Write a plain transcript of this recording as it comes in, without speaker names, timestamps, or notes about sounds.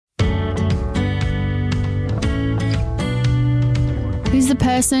Who's the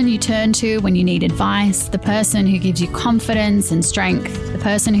person you turn to when you need advice? The person who gives you confidence and strength? The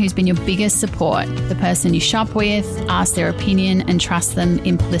person who's been your biggest support? The person you shop with, ask their opinion and trust them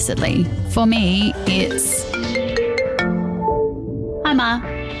implicitly? For me, it's... Hi, Ma.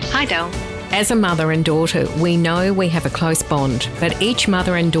 Hi, Del. As a mother and daughter, we know we have a close bond, but each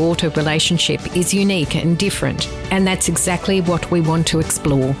mother and daughter relationship is unique and different, and that's exactly what we want to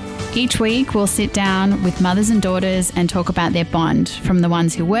explore. Each week, we'll sit down with mothers and daughters and talk about their bond, from the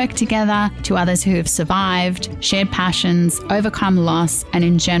ones who work together to others who have survived, shared passions, overcome loss, and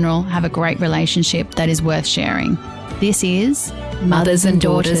in general have a great relationship that is worth sharing. This is Mothers and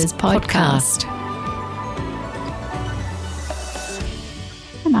Daughters Podcast.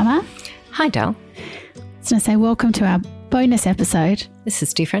 Hi, Mama. Hi, Del. I was going to say welcome to our bonus episode. This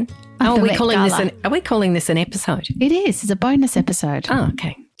is different. Are we calling this an episode? It is. It's a bonus episode. Oh,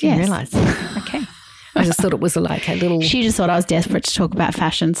 okay. Didn't realise. Okay. I just thought it was like a little... She just thought I was desperate to talk about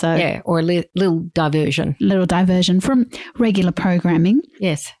fashion. So yeah, or a little diversion. Little diversion from regular programming.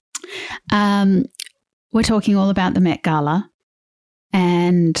 Yes. We're talking all about the Met Gala,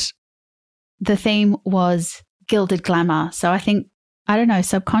 and the theme was gilded glamour. So I think, I don't know,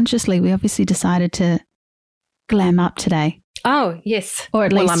 subconsciously we obviously decided to glam up today. Oh, yes. Or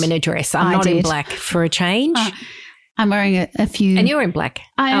at least I'm in a dress. I'm not in black for a change. I'm wearing a few. And you're in black.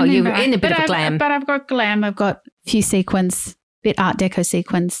 You're in a bit of a glam. But I've got glam. I've got a few sequins, bit Art Deco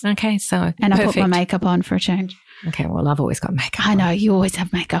sequins. Okay, so and perfect. I put my makeup on for a change. Okay, well, I've always got makeup on. I know, you always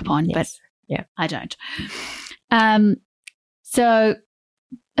have makeup on, yes. But yeah, I don't. So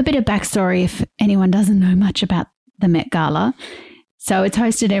a bit of backstory if anyone doesn't know much about the Met Gala. So it's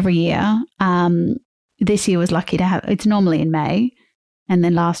hosted every year. This year was lucky to have, it's normally in May, and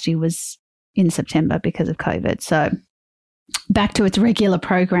then last year was in September because of COVID. So back to its regular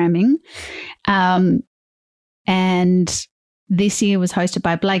programming. And this year was hosted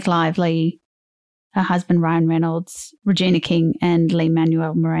by Blake Lively, her husband Ryan Reynolds, Regina King, and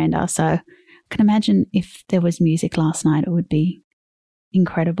Lin-Manuel Miranda. So I can imagine if there was music last night, it would be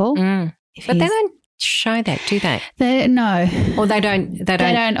incredible. But they don't show that, do they? No. Or they don't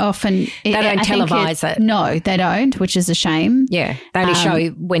often. They don't televise it. No, they don't, which is a shame. Yeah. They only show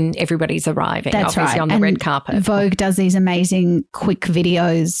when everybody's arriving, that's obviously, right. on the red carpet. Vogue does these amazing quick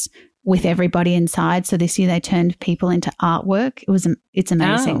videos with everybody inside. So this year they turned people into artwork. It's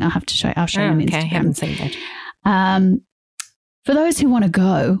amazing. I'll show you on Instagram. Okay, I haven't seen that. For those who want to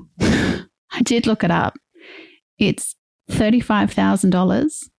go, I did look it up. It's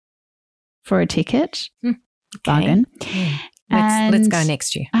 $35,000 for a ticket. Okay. Bargain. Yeah. Let's go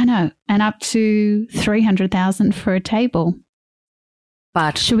next year. I know. And up to $300,000 for a table.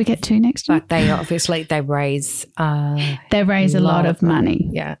 But should we get two next year? But they raise a lot of money.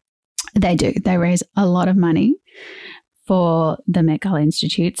 Yeah. They do. They raise a lot of money for the Met Gala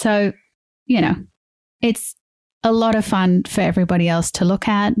Institute. So, it's a lot of fun for everybody else to look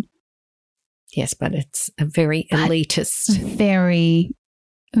at. Yes, but it's a very elitist.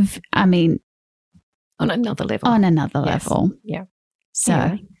 On another level. On another level. Yeah.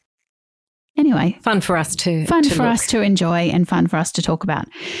 So, anyway. Fun for us to us to enjoy and fun for us to talk about.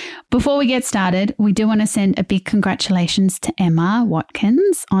 Before we get started, we do want to send a big congratulations to Emma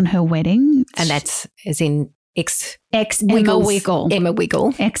Watkins on her wedding. And that's as in ex Emma Wiggle. Emma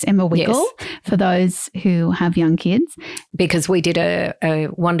Wiggle. Ex Emma Wiggle, yes. For those who have young kids. Because we did a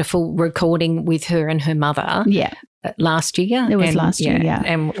wonderful recording with her and her mother. Yeah. Last year. It was last year, yeah.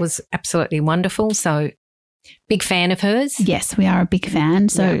 And it was absolutely wonderful. So, big fan of hers. Yes, we are a big fan.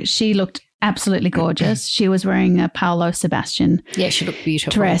 So, she looked absolutely gorgeous. She was wearing a Paolo Sebastian she looked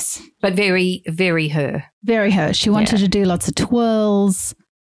beautiful. Dress. But very, very her. Very her. She wanted to do lots of twirls,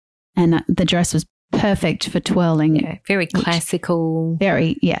 and the dress was perfect for twirling. Yeah, very classical.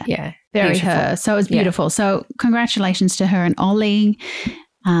 Very, Yeah. Very beautiful. her. So, it was beautiful. Yeah. So, congratulations to her and Ollie.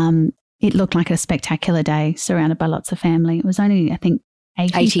 It looked like a spectacular day, surrounded by lots of family. It was only, I think,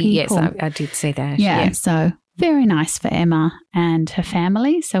 80 people. Yes, I did see that. Yeah, so very nice for Emma and her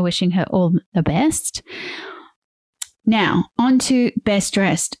family. So wishing her all the best. Now, on to best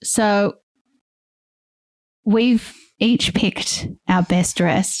dressed. So we've each picked our best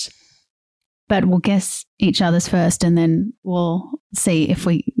dressed, but we'll guess each other's first and then we'll see if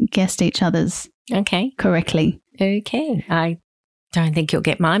we guessed each other's correctly. Okay. I don't think you'll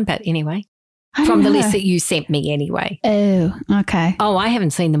get mine, but anyway. From the list that you sent me anyway. Oh, okay. Oh, I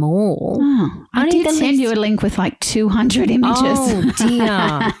haven't seen them all. Oh, I did send you a link with like 200 images. Oh,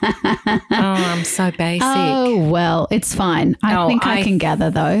 dear. I'm so basic. Oh, well, it's fine. I think I can gather,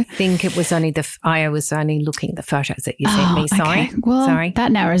 though. I think it was only I was only looking at the photos that you sent me. Sorry. Okay. Well,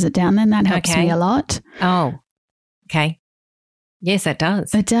 that narrows it down then. That helps me a lot. Oh, okay. Yes, it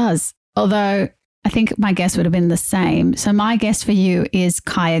does. It does. Although I think my guess would have been the same. So my guess for you is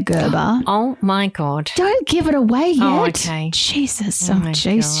Kaya Gerber. Oh, my God. Don't give it away yet. Oh, okay. Jesus. Oh, my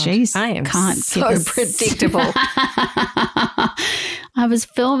jeez. God. I am can't so predictable. I was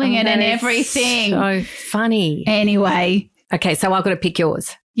filming it and everything. So funny. Anyway. Okay, so I've got to pick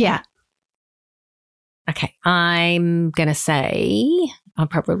yours. Yeah. Okay, I'm going to say, I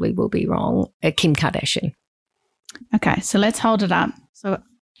probably will be wrong, Kim Kardashian. Okay, so let's hold it up. So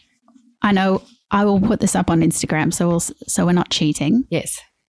I know I will put this up on Instagram, so we're not cheating. Yes.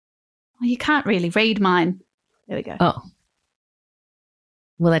 Well, you can't really read mine. There we go. Oh.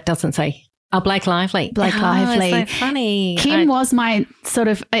 Well, it doesn't say. Oh, Blake Lively. Blake Lively. It's so funny. Kim was my sort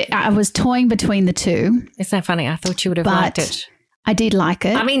of, I was toying between the two. It's so funny. I thought you would have liked it. I did like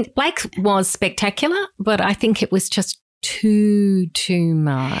it. I mean, Blake was spectacular, but I think it was just too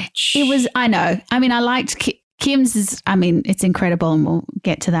much. It was, I know. I mean, I liked Kim's it's incredible, and we'll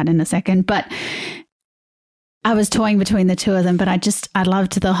get to that in a second, but I was toying between the two of them, but I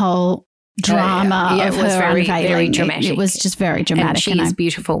loved the whole drama of it was her very, unveiling. very dramatic. It was just very dramatic. And she is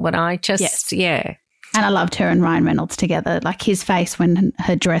beautiful, but I just, And I loved her and Ryan Reynolds together, like his face when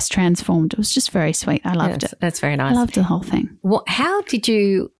her dress transformed. It was just very sweet. I loved it. That's very nice. I loved the whole thing. How did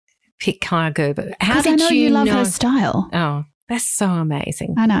you pick Kaya Gerber? How did I know you love her style. Oh, that's so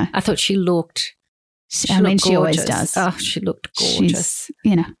amazing. I know. I thought she looked She always does. Oh, she looked gorgeous.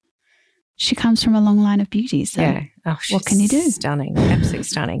 She comes from a long line of beauty. So what can you do? Stunning. Absolutely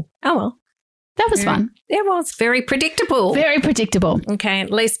stunning. Oh, well. That was fun. It was very predictable. Very predictable. Okay.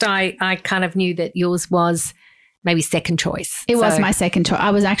 At least I kind of knew that yours was maybe second choice. It was my second choice.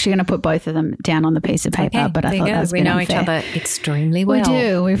 I was actually going to put both of them down on the piece of paper, but I thought that was we know each other extremely well. We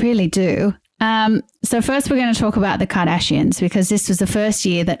do. We really do. So first we're going to talk about the Kardashians, because this was the first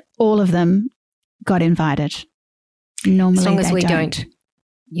year that all of them got invited. Normally as long as we don't.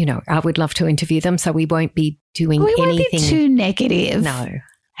 I would love to interview them, so we won't be doing anything. We won't be too negative. No.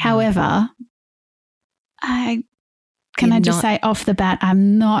 However, I just say off the bat,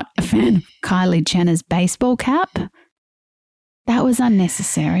 I'm not a fan of Kylie Jenner's baseball cap. That was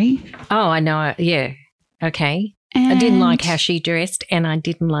unnecessary. Oh, I know. Yeah. Okay. And I didn't like how she dressed, and I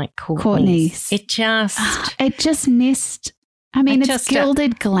didn't like Courtney's. It just missed. I mean, it's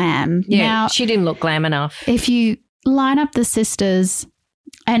gilded glam. Yeah, now, she didn't look glam enough. If you line up the sisters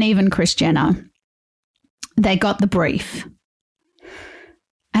and even Kris Jenner, they got the brief.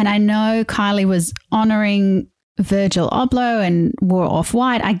 And I know Kylie was honouring Virgil Abloh and wore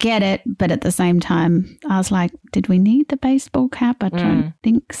off-white. I get it. But at the same time, I was like, did we need the baseball cap? I don't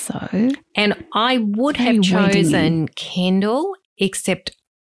think so. And I would have chosen Kendall, except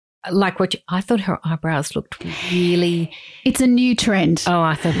I thought her eyebrows looked really... It's a new trend. Oh,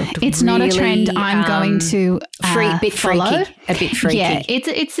 I thought it looked It's not a trend I'm going to a bit follow. Freaky. A bit freaky. Yeah,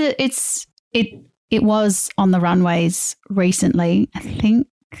 it was on the runways recently, I think.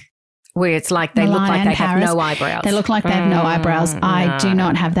 Where it's like they look like they have no eyebrows. They look like they have no eyebrows. I do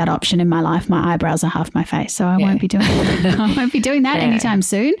not have that option in my life. My eyebrows are half my face, so I won't be doing I won't be doing that anytime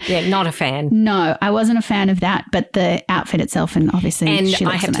soon. Yeah, not a fan. No, I wasn't a fan of that, but the outfit itself, and obviously she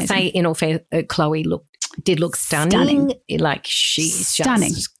looks I have amazing. to say, in all fair, Chloe did look stunning. Like she's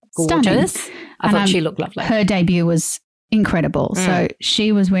stunning. Just gorgeous. I thought she looked lovely. Her debut was incredible. So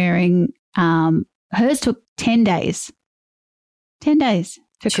she was wearing hers took 10 days. 10 days.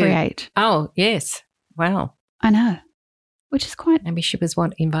 To create. Oh, yes. Wow. I know. Which is quite... Maybe she was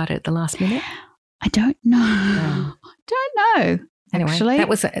invited at the last minute? I don't know. I don't know. Anyway, actually.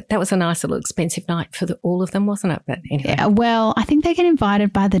 That was a nice little expensive night for all of them, wasn't it? But anyway. Yeah, well, I think they get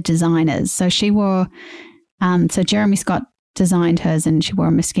invited by the designers. So she wore... so Jeremy Scott designed hers and she wore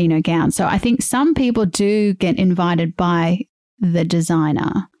a Moschino gown. So I think some people do get invited by the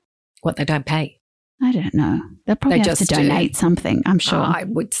designer. What, they don't pay? I don't know. They'll probably have to donate something, I'm sure. I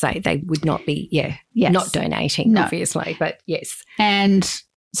would say they would not be, not donating, obviously, but yes. And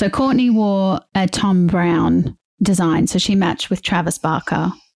so Courtney wore a Tom Brown design, so she matched with Travis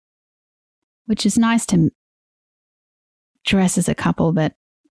Barker, which is nice to dress as a couple, but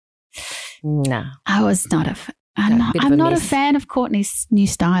no. I was not I'm not a fan of Courtney's new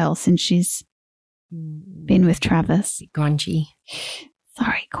style since she's been with Travis. Grungy.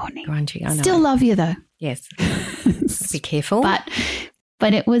 Sorry, Courtney. Grungy, I know. Still love you though. Yes. Be careful. But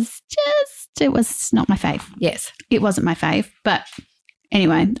it was not my fave. Yes. It wasn't my fave. But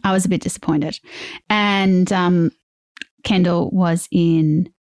anyway, I was a bit disappointed. And Kendall was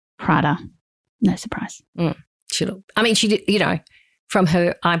in Prada. No surprise. She did, from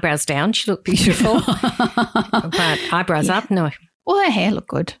her eyebrows down, she looked beautiful. But eyebrows up, no. Well, her hair looked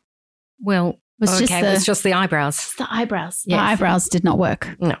good. Well, It was just the eyebrows. Just the eyebrows. Yes. The eyebrows did not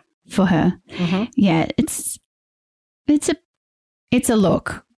work No. for her. Mm-hmm. Yeah, it's a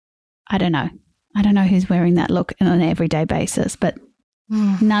look. I don't know who's wearing that look on an everyday basis, but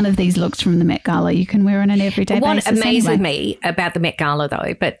none of these looks from the Met Gala you can wear on an everyday basis. What amazes anyway. me about the Met Gala,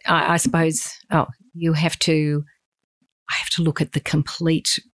 though, but I suppose, I have to look at the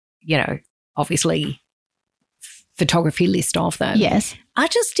complete, obviously photography list of them. Yes. I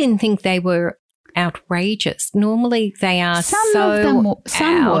just didn't think they were outrageous. Normally they are Some were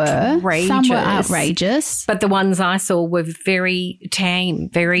outrageous. But the ones I saw were very tame,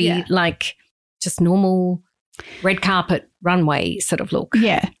 very just normal red carpet runway sort of look.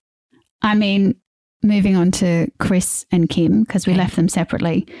 Yeah. I mean, moving on to Chris and Kim, because we left them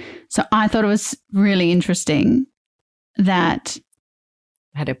separately. So I thought it was really interesting that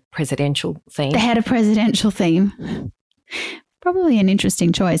Had a presidential theme. they had a presidential theme. Probably an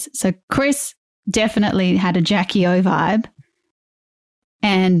interesting choice. So Chris definitely had a Jackie O vibe,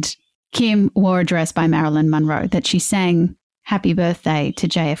 and Kim wore a dress by Marilyn Monroe that she sang Happy Birthday to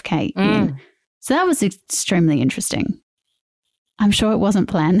JFK in. So that was extremely interesting. I'm sure it wasn't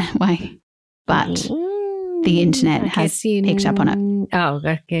planned that way, but the internet has picked up on it. Oh,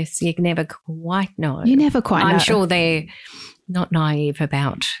 I guess you never quite know. You never quite know. I'm sure they're not naive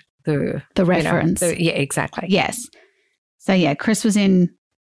about the reference. Yeah, exactly. Yes. So, yeah, Chris was in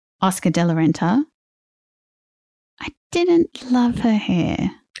Oscar de la Renta. I didn't love her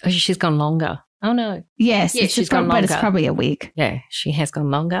hair. Oh, she's gone longer. Oh, no. Yes, she's gone longer. But it's probably a wig. Yeah, she has gone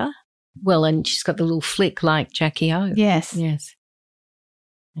longer. Well, and she's got the little flick like Jackie O. Yes. Yes.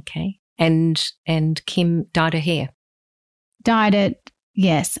 Okay. And Kim dyed her hair. Dyed it.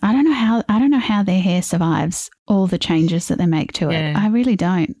 Yes. I don't know how their hair survives all the changes that they make to it. I really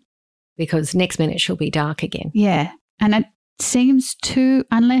don't. Because next minute she'll be dark again. Yeah. And it seems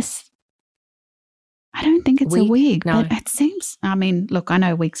unless I don't think it's a wig. No. But it seems, I mean, look, I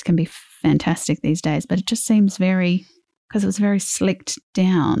know wigs can be fantastic these days, but it just seems because it was very slicked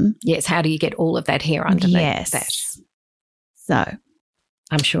down. Yes. How do you get all of that hair underneath that? So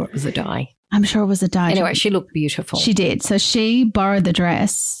I'm sure it was a dye. Anyway, she looked beautiful. She did. So she borrowed the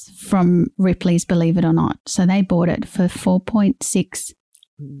dress from Ripley's Believe It or Not. So they bought it for $4.6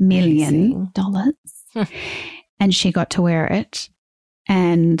 million. And she got to wear it.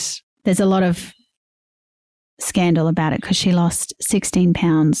 And there's a lot of scandal about it because she lost 16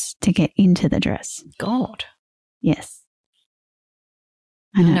 pounds to get into the dress. God. Yes.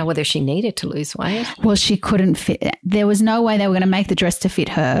 I don't know whether she needed to lose weight. Well, she couldn't fit. There was no way they were going to make the dress to fit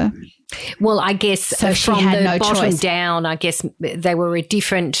her. Well, I guess so from she had the no bottom choice. down, I guess they were a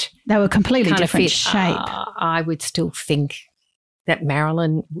different. They were completely different fit. shape. I would still think that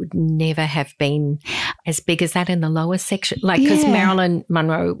Marilyn would never have been as big as that in the lower section, because Marilyn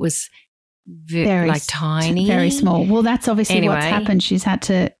Monroe was very tiny, very small. Well, that's obviously what's happened. She's had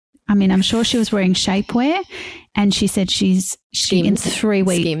to. I mean, I'm sure she was wearing shapewear, and she said she in 3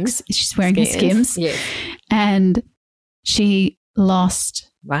 weeks she's wearing her Skims, and she lost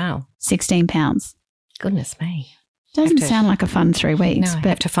 16 pounds. Goodness me. Doesn't sound like a fun 3 weeks. No, I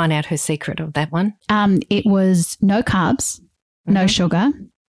have to find out her secret of that one. It was no carbs, no sugar.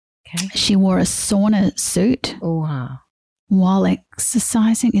 Okay. She wore a sauna suit while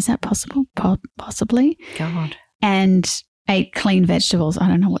exercising. Is that possible? Possibly. God. And ate clean vegetables. I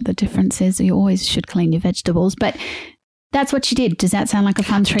don't know what the difference is. You always should clean your vegetables, but that's what she did. Does that sound like a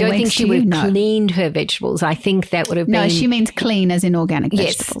fun 3 weeks? I don't think she would have cleaned her vegetables. I think that would have been... No, she means clean as in organic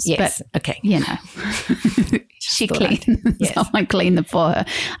vegetables. Yes, but, okay. You know, she cleaned. Someone cleaned them for her.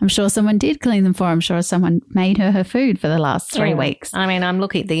 I'm sure someone did clean them for her. I'm sure someone made her food for the last 3 weeks. I mean, I'm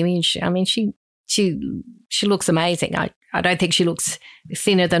looking at the image. I mean, she looks amazing. I don't think she looks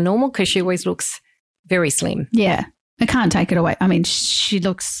thinner than normal because she always looks very slim. Yeah. I can't take it away. I mean, she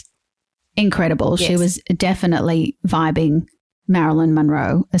looks incredible. Yes. She was definitely vibing Marilyn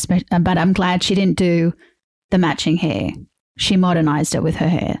Monroe, but I'm glad she didn't do the matching hair. She modernized it with her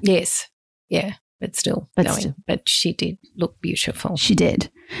hair. Yes. Yeah. But still. But she did look beautiful. She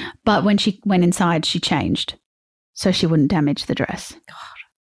did. But when she went inside, she changed so she wouldn't damage the dress. God.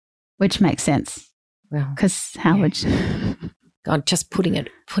 Which makes sense. Well, because how would you... God, just putting it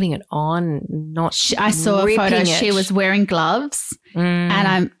on, not I saw a photo. She was wearing gloves,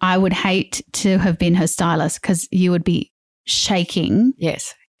 and I would hate to have been her stylist because you would be shaking.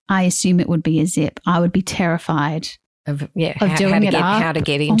 Yes, I assume it would be a zip. I would be terrified of doing it up. How to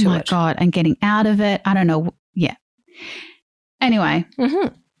get into it? Oh my God, and getting out of it. I don't know. Yeah. Anyway,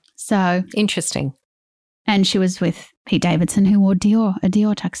 so interesting. And she was with Pete Davidson, who wore a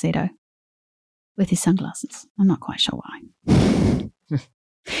Dior tuxedo. With his sunglasses. I'm not quite sure why.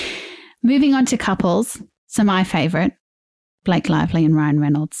 Moving on to couples. So my favourite, Blake Lively and Ryan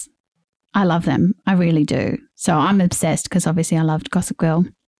Reynolds. I love them. I really do. So I'm obsessed because obviously I loved Gossip Girl,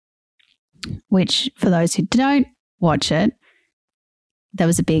 which for those who don't watch it, there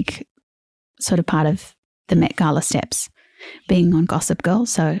was a big sort of part of the Met Gala steps being on Gossip Girl.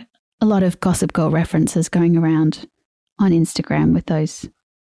 So a lot of Gossip Girl references going around on Instagram with those.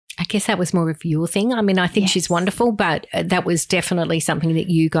 I guess that was more of your thing. I mean, I think she's wonderful, but that was definitely something that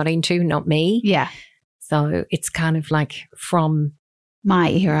you got into, not me. Yeah. So it's kind of like from my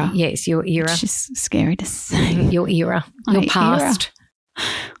era. Yes, your era. Which is scary to say. Your era. Your past. Era.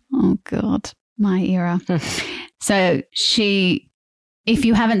 Oh, God. My era. So if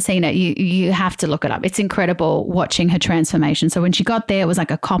you haven't seen it, you have to look it up. It's incredible watching her transformation. So when she got there, it was like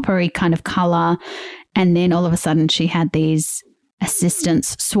a coppery kind of colour. And then all of a sudden she had these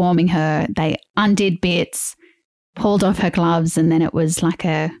assistants swarming her. They undid bits, pulled off her gloves, and then it was like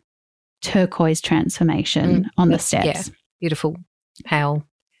a turquoise transformation on the steps. Yeah, beautiful, pale,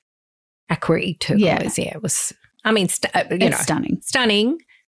 aquary turquoise. Yeah, it was, I mean, stunning. Stunning.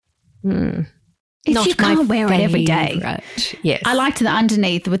 If you can't wear it every day. Yes. I liked the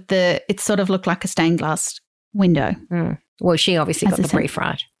underneath with it sort of looked like a stained glass window. Well, she obviously got the brief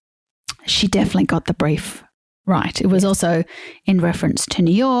right. She definitely got the brief right. It was also in reference to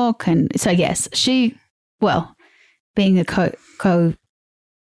New York. And so, yes, being a co-chair,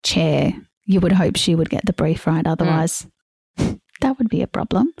 you would hope she would get the brief right. Otherwise, that would be a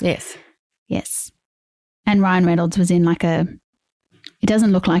problem. Yes. Yes. And Ryan Reynolds was in like it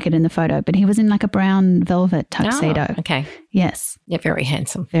doesn't look like it in the photo, but he was in like a brown velvet tuxedo. Oh, okay. Yes. Yeah, very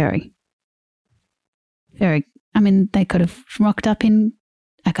handsome. Very. Very. I mean, they could have rocked up in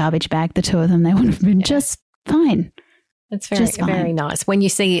a garbage bag, the two of them. They would have been just fine. It's very nice. When you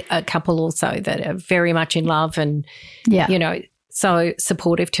see a couple also that are very much in love and, so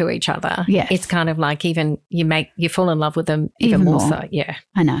supportive to each other. Yes. It's kind of like you fall in love with them even more so. Yeah.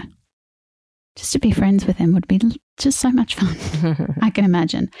 I know. Just to be friends with them would be just so much fun. I can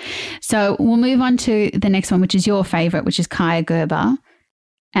imagine. So we'll move on to the next one, which is your favourite, which is Kaya Gerber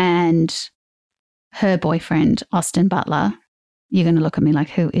and her boyfriend, Austin Butler. You're going to look at me like,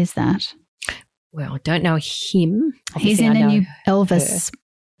 who is that? Well, I don't know him. He's in a new Elvis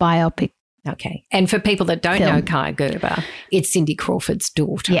biopic. Okay. And for people that don't know Kaya Gerber, it's Cindy Crawford's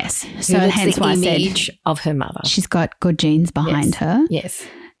daughter. Yes. So hence why I said the image of her mother. She's got good genes behind her. Yes.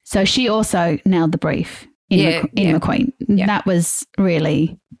 So she also nailed the brief in McQueen. Yeah. That was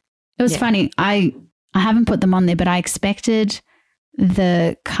really, it was funny. I haven't put them on there, but I expected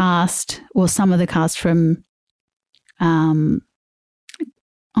the cast or some of the cast from, oh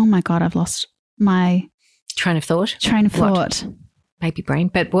my God, I've lost my train of thought. What? Baby brain.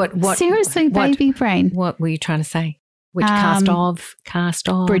 But what? Seriously, baby brain. What were you trying to say? Which cast of?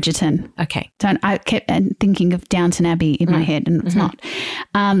 Bridgerton. Okay. I kept thinking of Downton Abbey in my head, and it's not.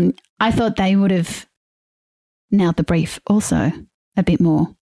 I thought they would have nailed the brief also a bit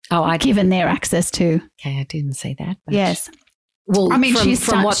more. Oh, given their access to. Okay, I didn't see that. Yes. Well, I mean,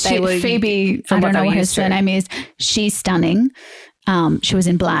 Phoebe. I don't know what her surname is. She's stunning. She was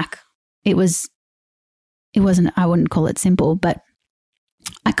in black. It wasn't. I wouldn't call it simple, but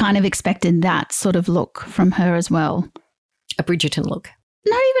I kind of expected that sort of look from her as well. A Bridgerton look.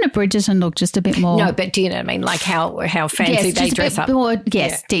 Not even a Bridgerton look, just a bit more. No, but do you know what I mean? Like how fancy they dress up. More,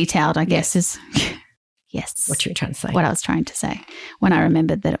 detailed, I guess is. Yes. What you were trying to say. What I was trying to say when I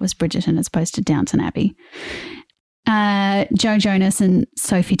remembered that it was Bridgerton as opposed to Downton Abbey. Joe Jonas and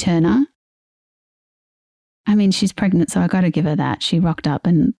Sophie Turner. I mean, she's pregnant, so I got to give her that. She rocked up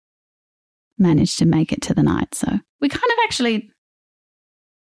and managed to make it to the night. So we kind of actually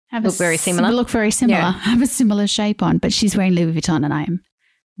look very similar. Yeah. Have a similar shape on, but she's wearing Louis Vuitton and I am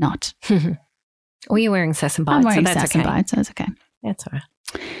not. Or you're wearing Sass and Bites. I'm wearing Sass and Bites, so it's okay. That's all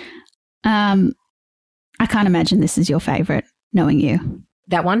right. I can't imagine this is your favourite, knowing you.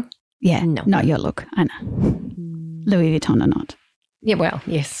 That one? Yeah. No. Not your look. I know. Louis Vuitton or not. Yeah, well,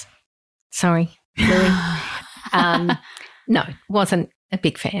 yes. Sorry, Louis. No, wasn't a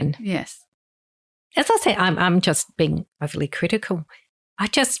big fan. Yes. As I say, I'm just being overly critical. I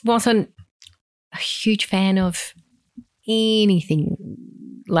just wasn't a huge fan of anything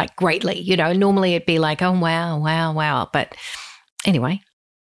like greatly. Normally it'd be like, oh, wow. But anyway,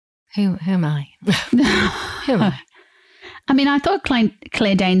 who am I? Who am I? I mean, I thought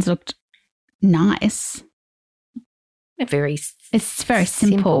Claire Danes looked nice. It's very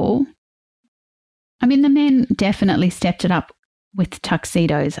simple. I mean, the men definitely stepped it up with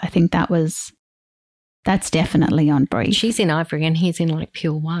tuxedos. I think that's definitely on brief. She's in ivory and he's in like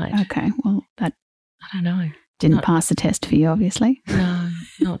pure white. Okay, well, that I don't know. Didn't pass the test for you, obviously. No,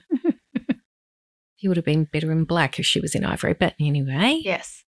 not He would have been better in black if she was in ivory. But anyway.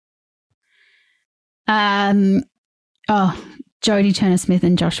 Yes. Jodie Turner-Smith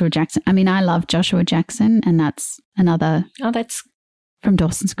and Joshua Jackson. I mean, I love Joshua Jackson, and that's another. Oh, that's from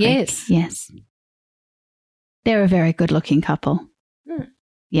Dawson's Creek. Yes. Yes. They're a very good-looking couple. Hmm.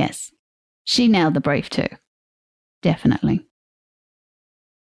 Yes. She nailed the brief too. Definitely.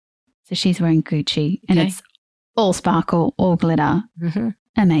 So she's wearing Gucci, and it's all sparkle, all glitter. Mm-hmm.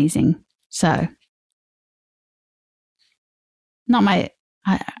 Amazing. So, not my,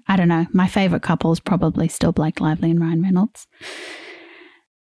 I don't know, my favourite couple is probably still Blake Lively and Ryan Reynolds.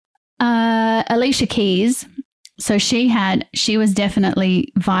 Alicia Keys. So she was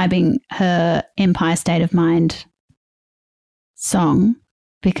definitely vibing her Empire State of Mind song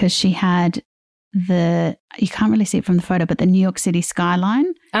because she had you can't really see it from the photo, but the New York City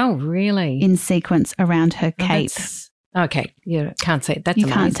skyline. Oh, really? In sequence around her cape. Okay. You can't see it. That's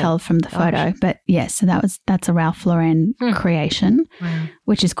amazing. Can't tell from the photo, but yes, so that's a Ralph Lauren creation,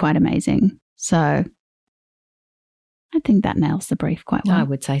 which is quite amazing. So I think that nails the brief quite well. I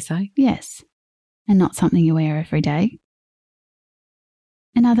would say so. Yes. And not something you wear every day.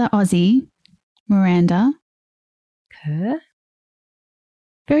 Another Aussie, Miranda. Her?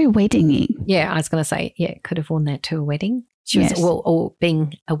 Very wedding-y. Yeah, I was going to say, could have worn that to a wedding. She was, or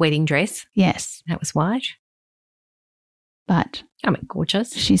being a wedding dress. Yes. That was white. But I mean,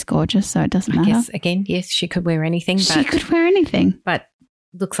 gorgeous. She's gorgeous, so it doesn't matter. Yes, again, yes, she could wear anything. She could wear anything. But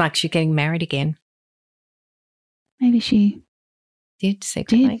looks like she's getting married again. Maybe she did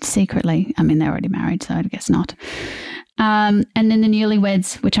secretly. I mean, they're already married, so I guess not. And then the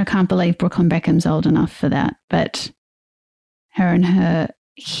newlyweds, which I can't believe Brooklyn Beckham's old enough for that, but her and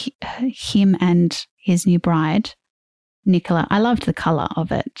him and his new bride, Nicola. I loved the colour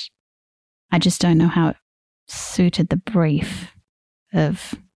of it. I just don't know how it suited the brief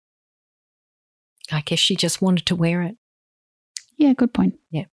of. I guess she just wanted to wear it. Yeah, good point.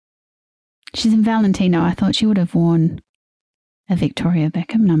 Yeah. She's in Valentino. I thought she would have worn a Victoria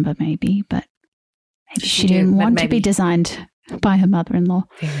Beckham number maybe, but maybe she didn't want to be designed by her mother-in-law.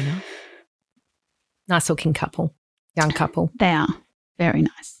 Fair enough. Nice looking couple. Young couple. They are. Very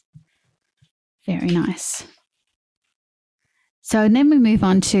nice. Very nice. So then we move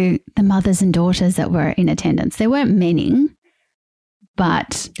on to the mothers and daughters that were in attendance. There weren't many,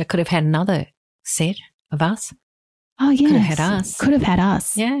 but... They could have had another set of us. Oh, yes. Could have had us. Could have had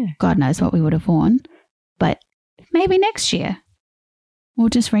us. Yeah. God knows what we would have worn. But maybe next year. We'll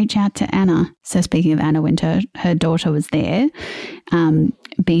just reach out to Anna. So speaking of Anna Wintour, her daughter was there,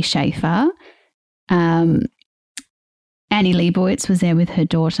 B. Schaefer. Annie Leibovitz was there with her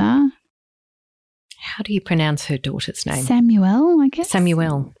daughter. How do you pronounce her daughter's name? Samuel, I guess.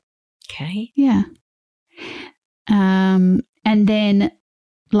 Samuel. Okay. Yeah. And then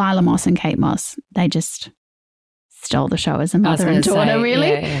Lila Moss and Kate Moss, they just stole the show as a mother and daughter,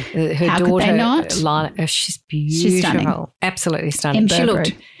 really. Yeah. Her How daughter, could they not? Lila, she's beautiful. She's stunning. Absolutely stunning.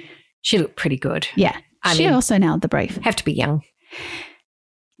 She looked pretty good. Yeah. She also nailed the brief. Have to be young.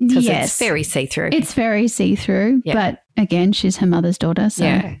 Yes. It's very see-through. It's very see-through, but again, she's her mother's daughter. So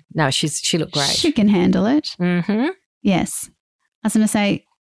yeah. No, she looked great. She can handle it. Mm-hmm. Yes. I was going to say,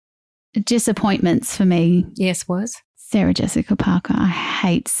 disappointments for me. Yes, was? Sarah Jessica Parker. I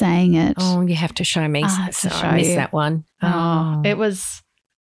hate saying it. Oh, you have to show me. I missed that one. Oh. It was...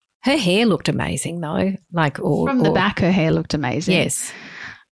 Her hair looked amazing, though. From the back, her hair looked amazing. Yes.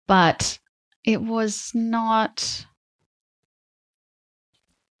 But it was not...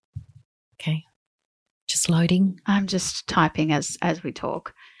 Okay. Just loading. I'm just typing as we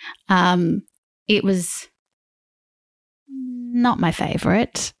talk. It was not my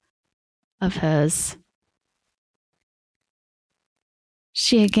favourite of hers.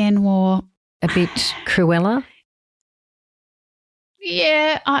 She again wore a bit Cruella.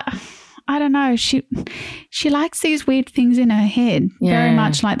 Yeah, I don't know. She likes these weird things in her head, very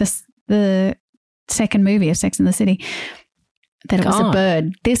much like the second movie of Sex and the City. That it was a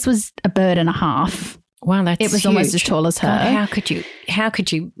bird. This was a bird and a half. Wow, that's it was huge. Almost as tall as her. God, how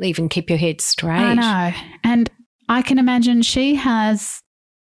could you even keep your head straight? I know. And I can imagine she has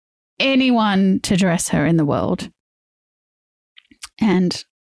anyone to dress her in the world. And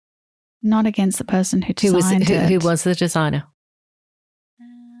not against the person who designed it. Who was the designer?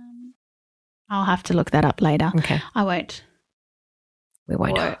 I'll have to look that up later. Okay. I won't. We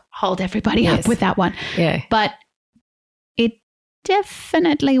won't hold everybody up with that one. Yeah. But it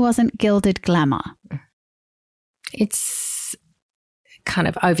definitely wasn't gilded glamour. It's kind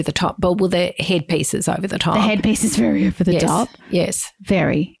of over the top. But the headpiece is over the top. The headpiece is very over the top. Yes.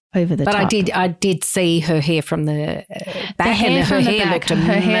 Very. over the but top. I did see her hair from the back, and her hair looked amazing.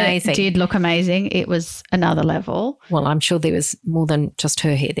 Her hair did look amazing. It was another level. Well, I'm sure there was more than just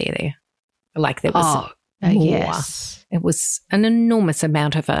her hair there. Like there was more. Yes. It was an enormous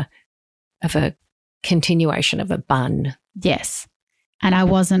amount of a continuation of a bun. Yes. And I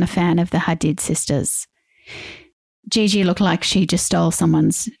wasn't a fan of the Hadid sisters. Gigi looked like she just stole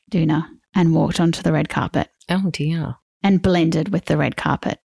someone's doona and walked onto the red carpet. Oh, dear. And blended with the red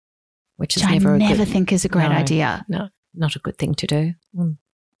carpet. Which is I never think is a great idea. No, not a good thing to do.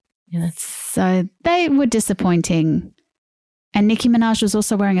 Yeah. So they were disappointing. And Nicki Minaj was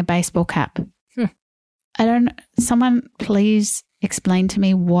also wearing a baseball cap. Someone please explain to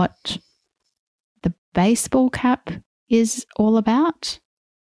me what the baseball cap is all about,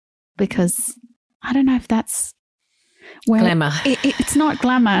 because I don't know if that's glamour. It's not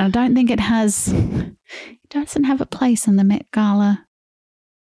glamour. I don't think it doesn't have a place in the Met Gala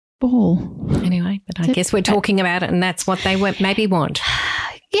ball. Anyway, but I guess we're talking about it, and that's what they maybe want.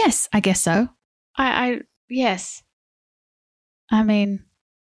 Yes, I guess so. Yes. I mean,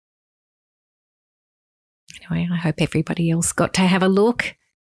 anyway, I hope everybody else got to have a look.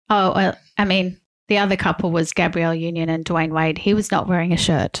 Oh, well, I mean, the other couple was Gabrielle Union and Dwayne Wade. He was not wearing a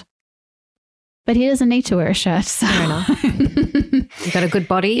shirt. But he doesn't need to wear a shirt. So. Fair enough. You've got a good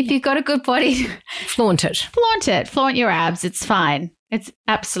body. If you've got a good body, flaunt it. Flaunt it. Flaunt your abs. It's fine. It's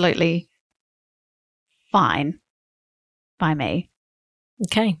absolutely fine by me.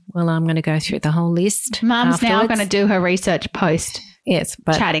 Okay. Well, I'm going to go through the whole list. Mum's afterwards. now going to do her research post. Yes,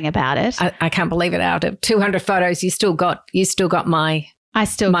 but chatting about it. I can't believe it. Out of 200 photos, you still got my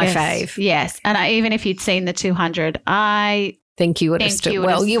fave. Yes, and even if you'd seen the 200, I think you would have still.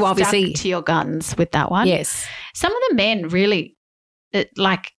 Well, you obviously stuck to your guns with that one. Yes, some of the men really,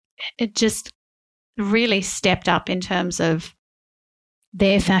 it just really stepped up in terms of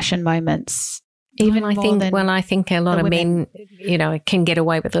their fashion moments. Even I think a lot of men, can get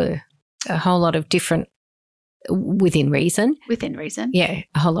away with a whole lot of different, within reason. Within reason. Yeah,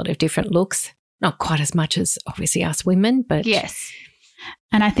 a whole lot of different looks. Not quite as much as obviously us women, but yes.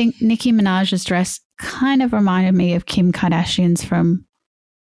 And I think Nicki Minaj's dress kind of reminded me of Kim Kardashian's from,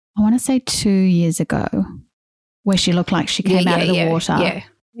 I want to say 2 years ago, where she looked like she came out of the water.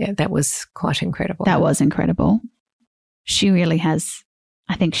 Yeah, that was quite incredible. That was incredible. She really has,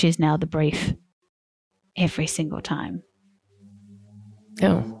 I think she's now the brief every single time.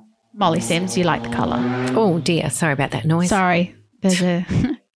 Oh. Molly Sims, you like the colour. Oh dear, sorry about that noise. Sorry.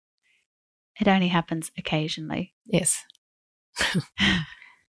 It only happens occasionally. Yes.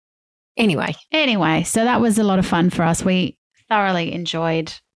 Anyway, so that was a lot of fun for us. We thoroughly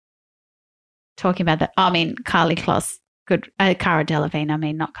enjoyed talking about that. I mean, Carly Kloss, Cara Delevingne. I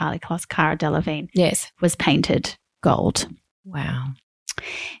mean, not Carly Kloss, Cara Delevingne. Yes, was painted gold. Wow.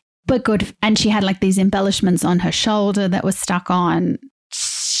 But good. And she had like these embellishments on her shoulder that was stuck on.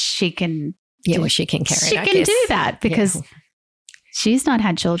 She can. Yeah, well, she can carry it. She can do that because she's not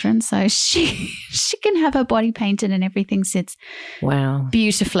had children. So she can have her body painted and everything sits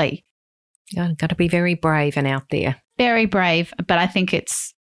beautifully. You've got to be very brave and out there. Very brave. But I think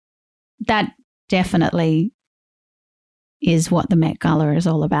that definitely is what the Met Gala is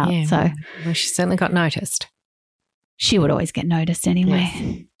all about. Yeah, so she certainly got noticed. She would always get noticed anyway.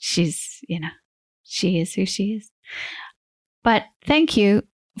 Yes. She's, she is who she is. But thank you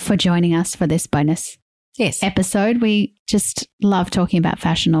for joining us for this bonus episode. We just love talking about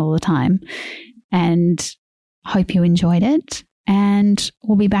fashion all the time and hope you enjoyed it. And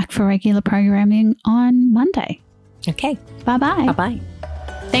we'll be back for regular programming on Monday. Okay. Bye-bye. Bye-bye.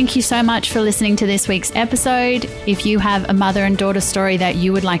 Thank you so much for listening to this week's episode. If you have a mother and daughter story that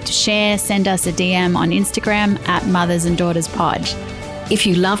you would like to share, send us a DM on Instagram at Mothers and Daughters Pod. If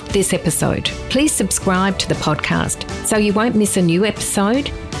you loved this episode, please subscribe to the podcast so you won't miss a new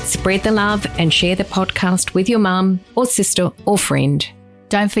episode. Spread the love and share the podcast with your mum or sister or friend.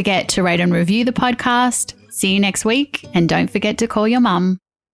 Don't forget to rate and review the podcast. See you next week, and don't forget to call your mum.